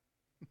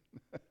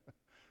 It's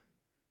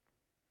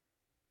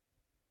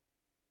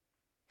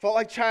a lot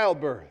like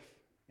childbirth.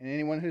 And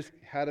anyone who's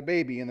had a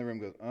baby in the room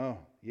goes, oh,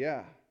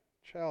 yeah,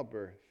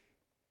 childbirth.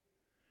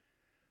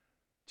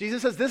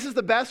 Jesus says, this is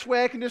the best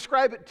way I can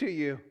describe it to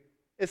you.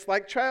 It's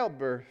like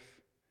childbirth.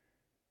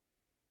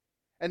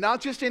 And not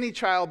just any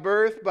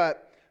childbirth,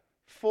 but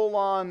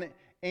full-on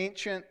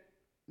ancient,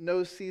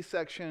 no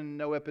C-section,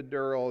 no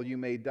epidural, you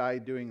may die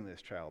doing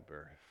this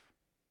childbirth.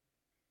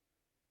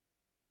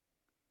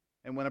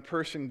 And when a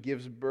person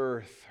gives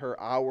birth,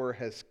 her hour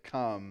has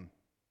come.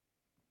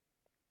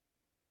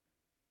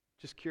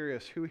 Just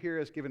curious, who here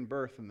has given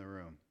birth in the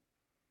room?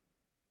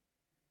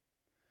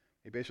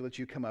 Maybe I should let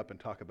you come up and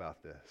talk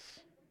about this.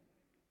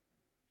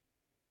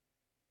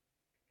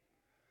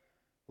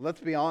 Let's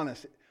be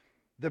honest.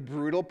 The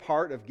brutal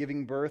part of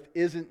giving birth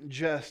isn't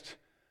just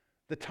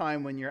the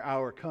time when your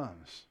hour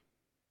comes.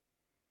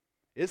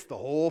 It's the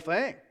whole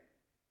thing.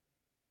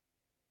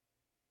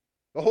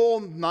 The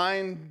whole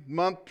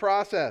 9-month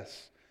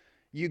process.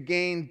 You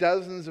gain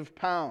dozens of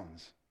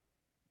pounds.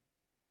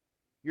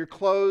 Your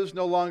clothes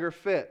no longer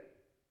fit.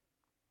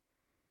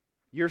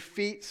 Your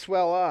feet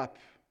swell up.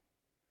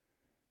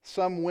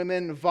 Some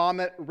women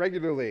vomit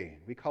regularly.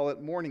 We call it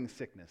morning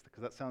sickness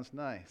because that sounds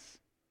nice.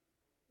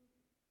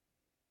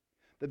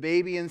 The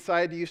baby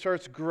inside you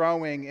starts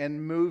growing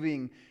and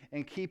moving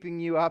and keeping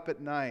you up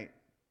at night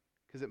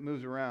because it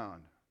moves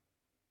around.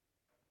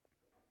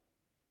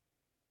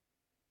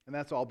 And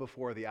that's all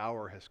before the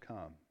hour has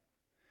come.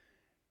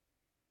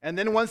 And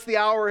then once the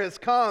hour has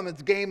come,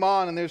 it's game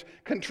on, and there's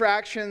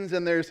contractions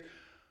and there's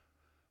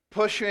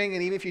pushing,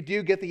 and even if you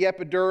do get the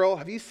epidural,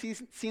 have you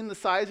seen the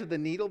size of the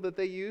needle that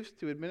they use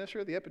to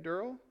administer the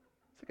epidural?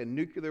 It's like a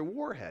nuclear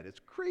warhead. It's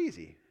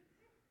crazy.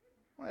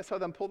 When I saw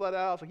them pull that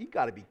out, I was like, you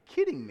got to be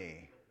kidding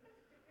me.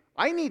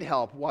 I need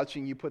help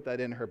watching you put that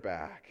in her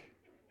back.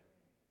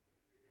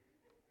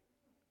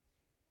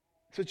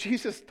 So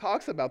Jesus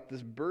talks about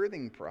this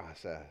birthing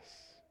process.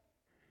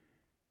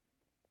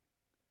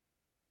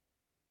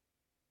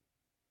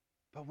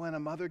 But when a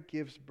mother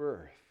gives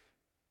birth,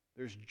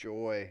 there's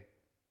joy.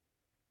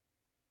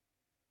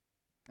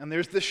 And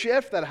there's the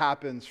shift that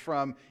happens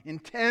from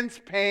intense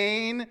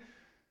pain,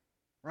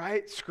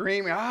 right?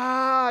 Screaming,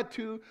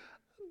 to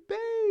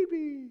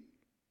baby.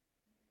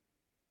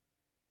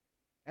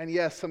 And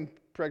yes, some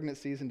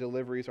pregnancies and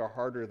deliveries are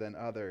harder than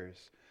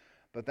others.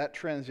 But that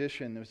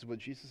transition, this is what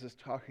Jesus is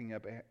talking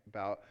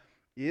about,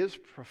 is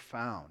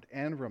profound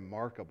and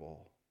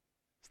remarkable.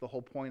 It's the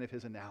whole point of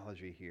his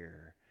analogy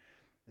here.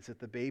 Is that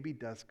the baby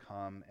does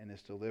come and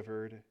is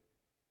delivered.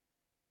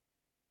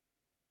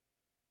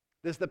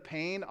 Does the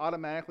pain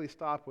automatically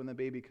stop when the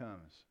baby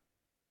comes?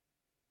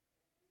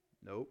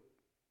 Nope.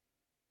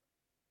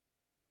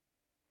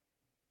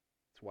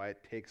 That's why it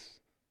takes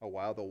a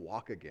while to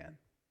walk again.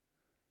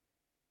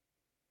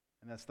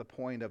 And that's the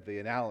point of the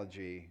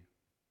analogy.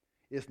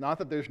 It's not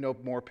that there's no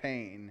more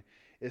pain.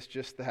 It's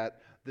just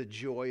that the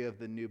joy of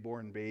the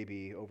newborn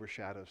baby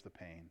overshadows the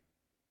pain.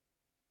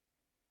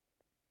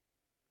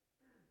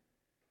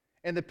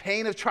 And the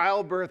pain of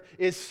childbirth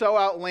is so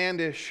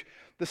outlandish.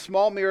 The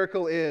small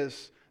miracle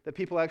is that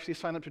people actually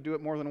sign up to do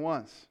it more than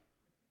once.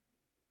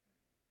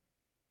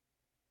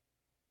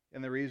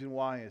 And the reason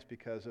why is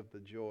because of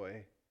the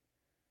joy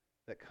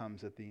that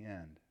comes at the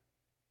end.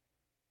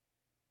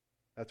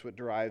 That's what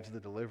drives the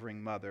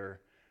delivering mother.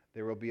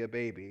 There will be a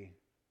baby.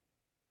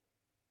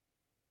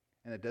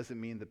 And it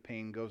doesn't mean the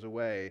pain goes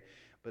away,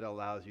 but it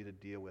allows you to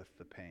deal with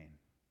the pain.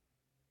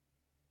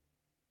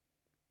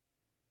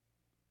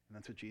 And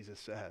that's what Jesus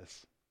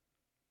says.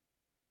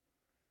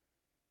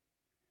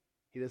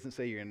 He doesn't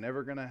say you're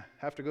never going to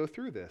have to go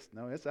through this.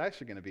 No, it's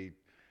actually going to be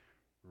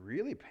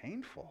really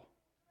painful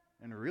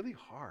and really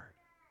hard.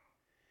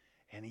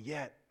 And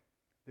yet,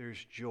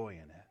 there's joy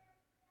in it.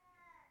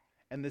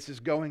 And this is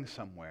going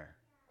somewhere.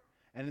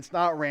 And it's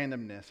not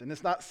randomness, and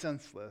it's not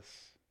senseless.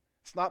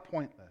 It's not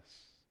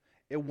pointless.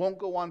 It won't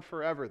go on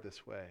forever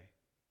this way.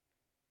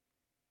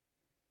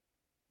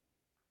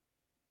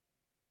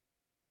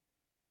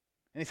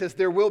 And he says,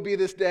 there will be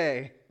this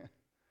day.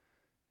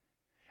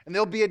 And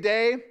there'll be a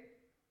day.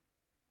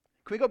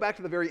 Can we go back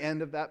to the very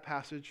end of that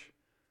passage?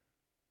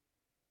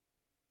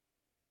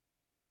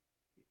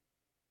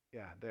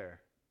 Yeah,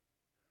 there.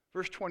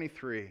 Verse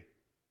 23.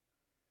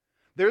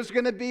 There's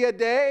going to be a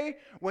day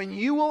when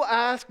you will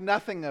ask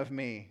nothing of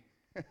me.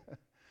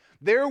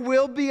 There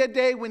will be a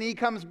day when he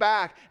comes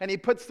back and he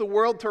puts the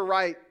world to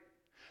right.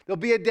 There'll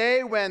be a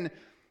day when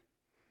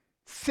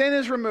sin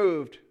is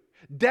removed,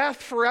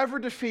 death forever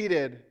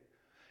defeated,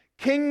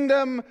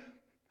 kingdom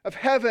of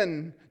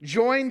heaven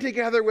joined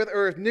together with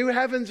earth, new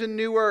heavens and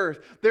new earth.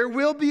 There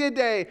will be a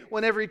day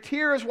when every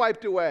tear is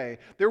wiped away.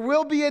 There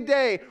will be a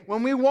day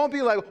when we won't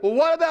be like, well,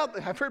 what about,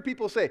 I've heard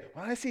people say,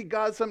 when I see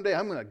God someday,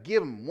 I'm going to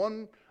give him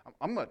one,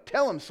 I'm going to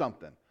tell him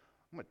something.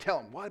 I'm going to tell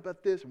him, what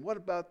about this and what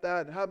about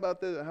that and how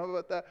about this and how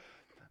about that?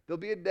 There'll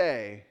be a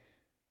day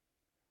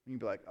when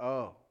you'll be like,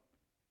 oh.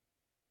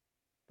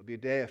 There'll be a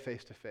day of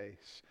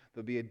face-to-face.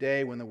 There'll be a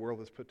day when the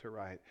world is put to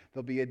right.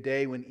 There'll be a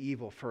day when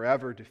evil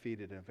forever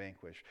defeated and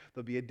vanquished.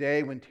 There'll be a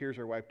day when tears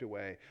are wiped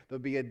away.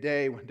 There'll be a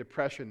day when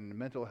depression and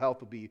mental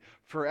health will be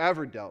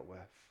forever dealt with.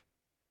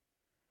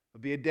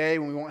 There'll be a day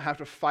when we won't have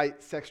to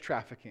fight sex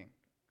trafficking.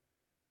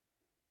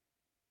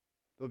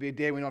 There'll be a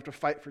day when we don't have to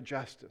fight for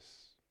justice.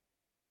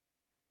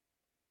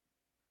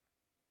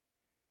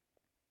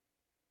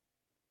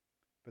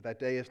 But that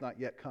day has not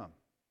yet come.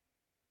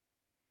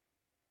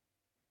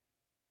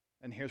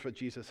 And here's what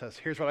Jesus says.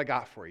 Here's what I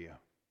got for you.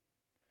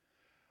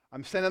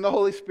 I'm sending the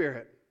Holy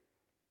Spirit.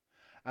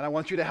 And I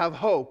want you to have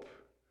hope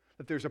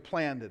that there's a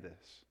plan to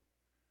this.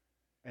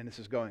 And this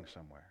is going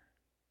somewhere.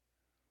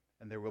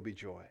 And there will be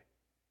joy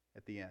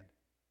at the end.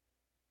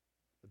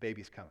 The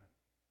baby's coming.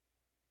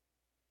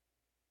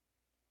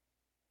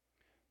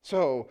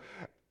 So,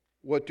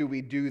 what do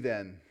we do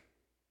then?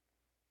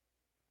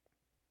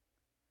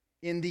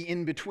 In the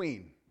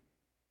in-between.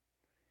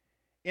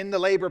 In the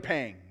labor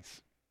pangs.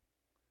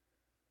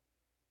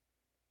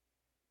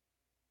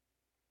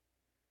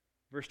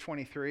 Verse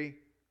 23,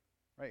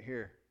 right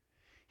here.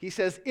 He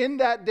says, in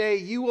that day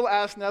you will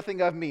ask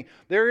nothing of me.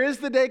 There is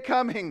the day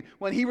coming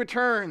when he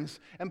returns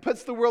and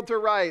puts the world to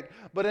right.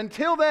 But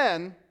until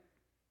then,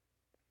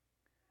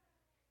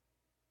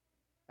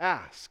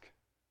 ask.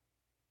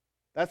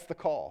 That's the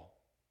call.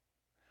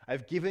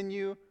 I've given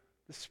you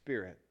the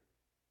Spirit,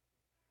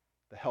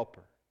 the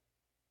Helper.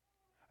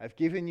 I've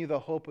given you the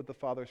hope of the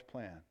Father's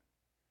plan.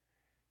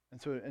 And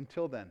so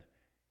until then,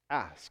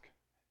 ask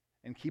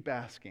and keep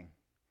asking.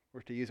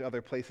 Or to use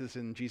other places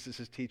in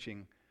Jesus'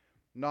 teaching,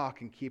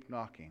 knock and keep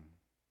knocking.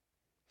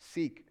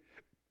 Seek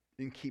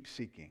and keep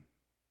seeking.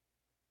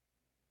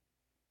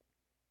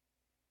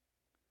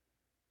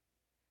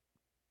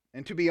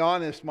 And to be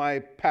honest, my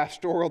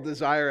pastoral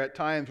desire at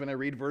times when I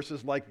read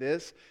verses like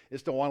this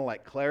is to want to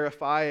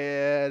clarify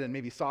it and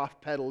maybe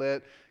soft pedal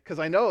it. Because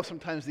I know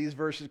sometimes these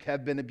verses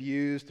have been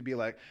abused to be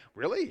like,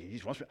 really? He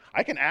just wants me,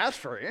 I can ask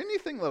for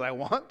anything that I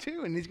want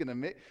to and he's going to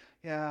make,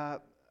 yeah,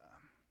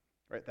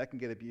 right, that can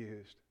get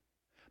abused.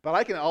 But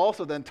I can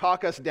also then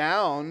talk us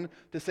down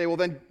to say, well,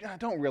 then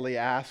don't really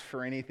ask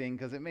for anything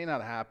because it may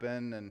not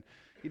happen and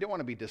you don't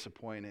want to be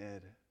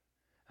disappointed.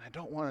 I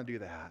don't want to do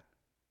that.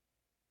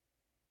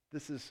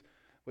 This is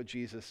what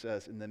Jesus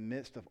says. In the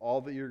midst of all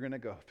that you're going to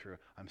go through,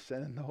 I'm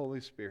sending the Holy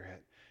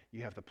Spirit.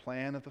 You have the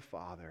plan of the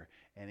Father.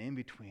 And in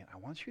between, I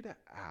want you to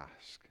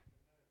ask.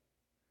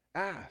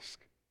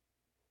 Ask.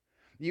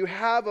 You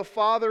have a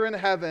Father in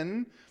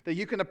heaven that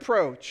you can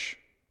approach.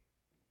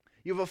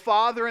 You have a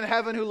Father in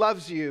heaven who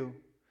loves you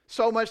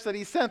so much that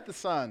he sent the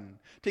Son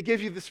to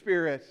give you the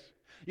Spirit.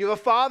 You have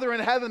a Father in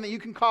heaven that you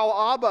can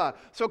call Abba,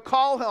 so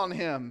call on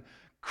him.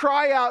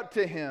 Cry out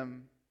to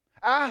him.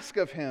 Ask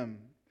of him.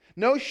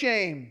 No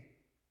shame.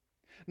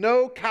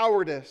 No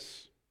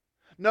cowardice.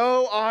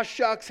 No aw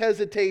shucks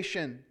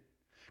hesitation.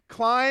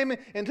 Climb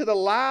into the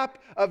lap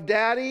of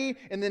Daddy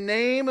in the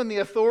name and the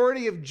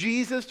authority of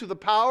Jesus through the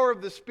power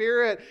of the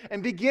Spirit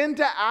and begin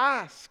to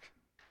ask.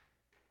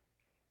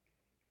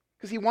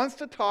 Because he wants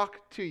to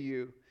talk to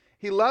you.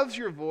 He loves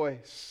your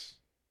voice.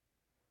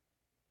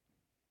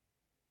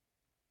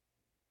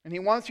 And he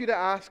wants you to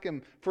ask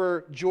him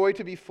for joy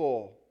to be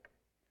full.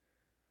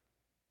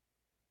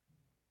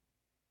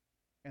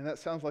 And that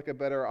sounds like a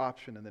better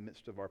option in the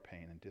midst of our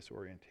pain and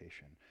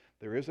disorientation.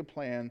 There is a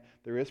plan,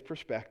 there is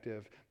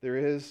perspective, there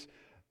is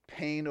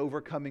pain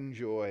overcoming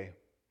joy.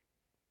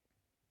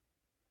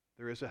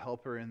 There is a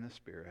helper in the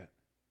Spirit.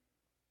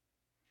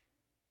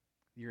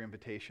 Your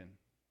invitation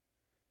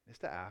is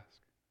to ask.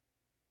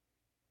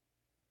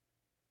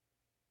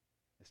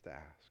 Is to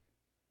ask.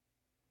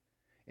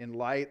 In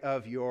light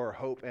of your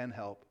hope and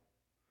help,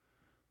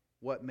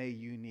 what may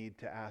you need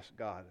to ask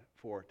God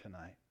for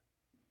tonight?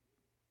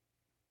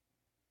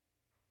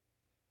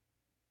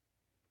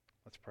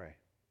 Let's pray.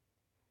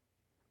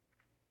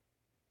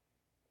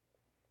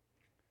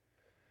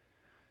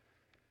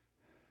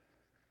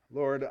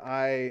 Lord,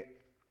 I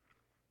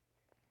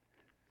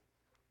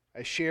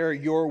share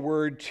your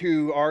word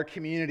to our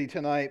community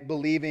tonight,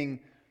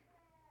 believing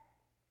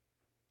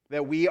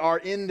that we are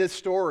in this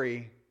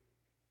story.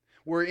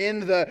 We're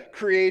in the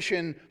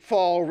creation,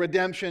 fall,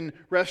 redemption,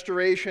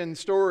 restoration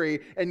story,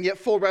 and yet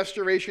full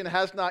restoration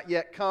has not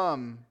yet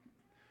come.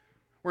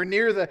 We're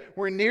near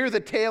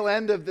the tail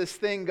end of this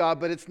thing, God,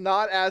 but it's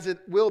not as it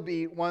will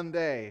be one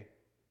day.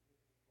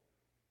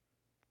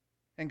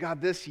 And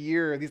God, this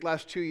year, these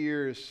last 2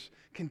 years,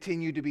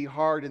 continue to be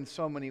hard in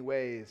so many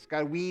ways.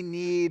 God, we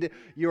need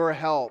your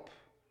help.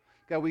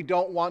 God, we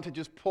don't want to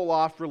just pull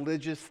off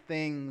religious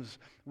things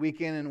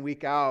week in and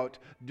week out,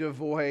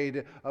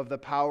 devoid of the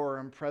power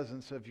and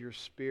presence of your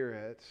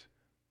Spirit.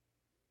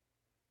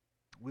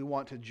 We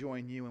want to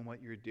join you in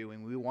what you're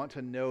doing. We want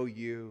to know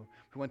you.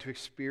 We want to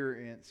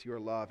experience your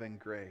love and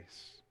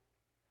grace.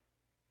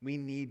 We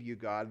need you,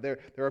 God. There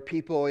are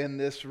people in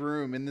this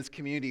room, in this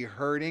community,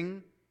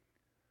 hurting.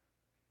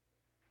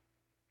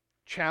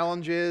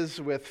 Challenges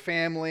with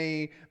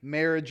family,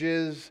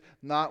 marriages,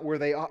 not where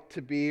they ought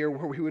to be or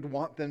where we would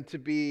want them to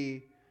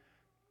be.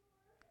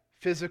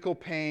 Physical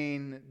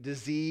pain,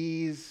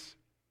 disease,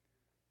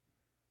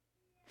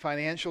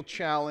 financial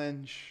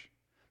challenge,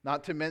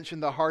 not to mention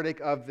the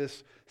heartache of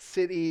this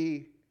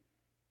city.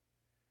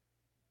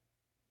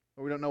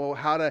 We don't know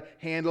how to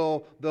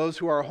handle those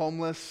who are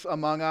homeless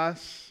among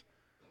us.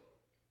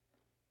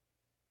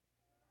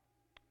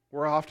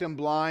 We're often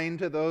blind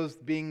to those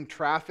being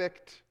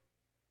trafficked.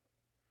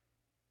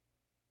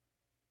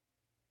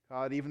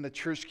 God, even the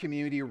church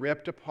community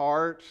ripped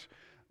apart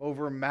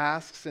over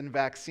masks and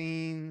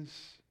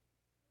vaccines.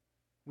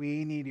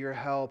 We need your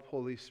help,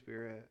 Holy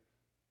Spirit.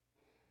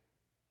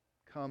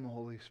 Come,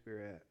 Holy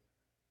Spirit,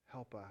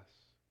 help us.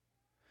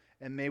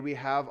 And may we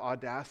have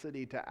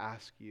audacity to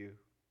ask you,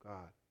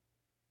 God,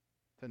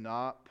 to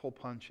not pull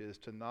punches,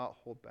 to not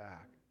hold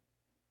back,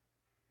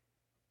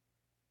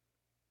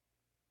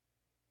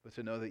 but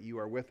to know that you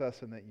are with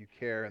us and that you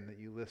care and that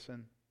you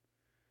listen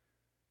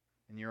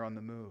and you're on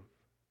the move,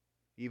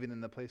 even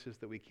in the places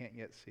that we can't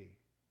yet see.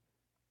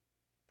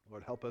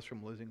 Lord, help us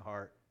from losing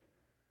heart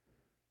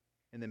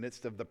in the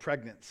midst of the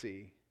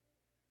pregnancy,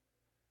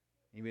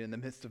 even in the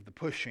midst of the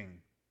pushing.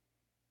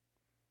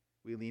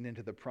 We lean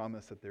into the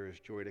promise that there is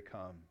joy to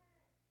come.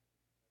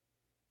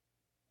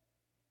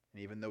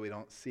 And even though we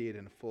don't see it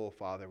in full,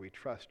 Father, we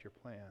trust your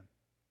plan.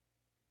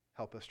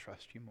 Help us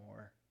trust you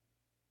more.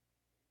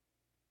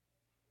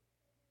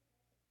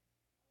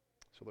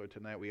 So, Lord,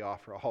 tonight we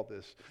offer all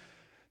this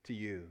to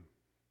you.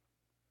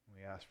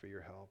 We ask for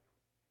your help.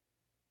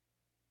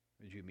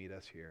 Would you meet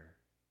us here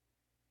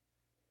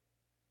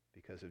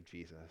because of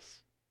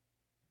Jesus?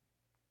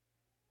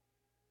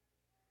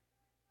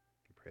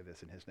 We pray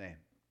this in his name.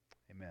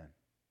 Amen.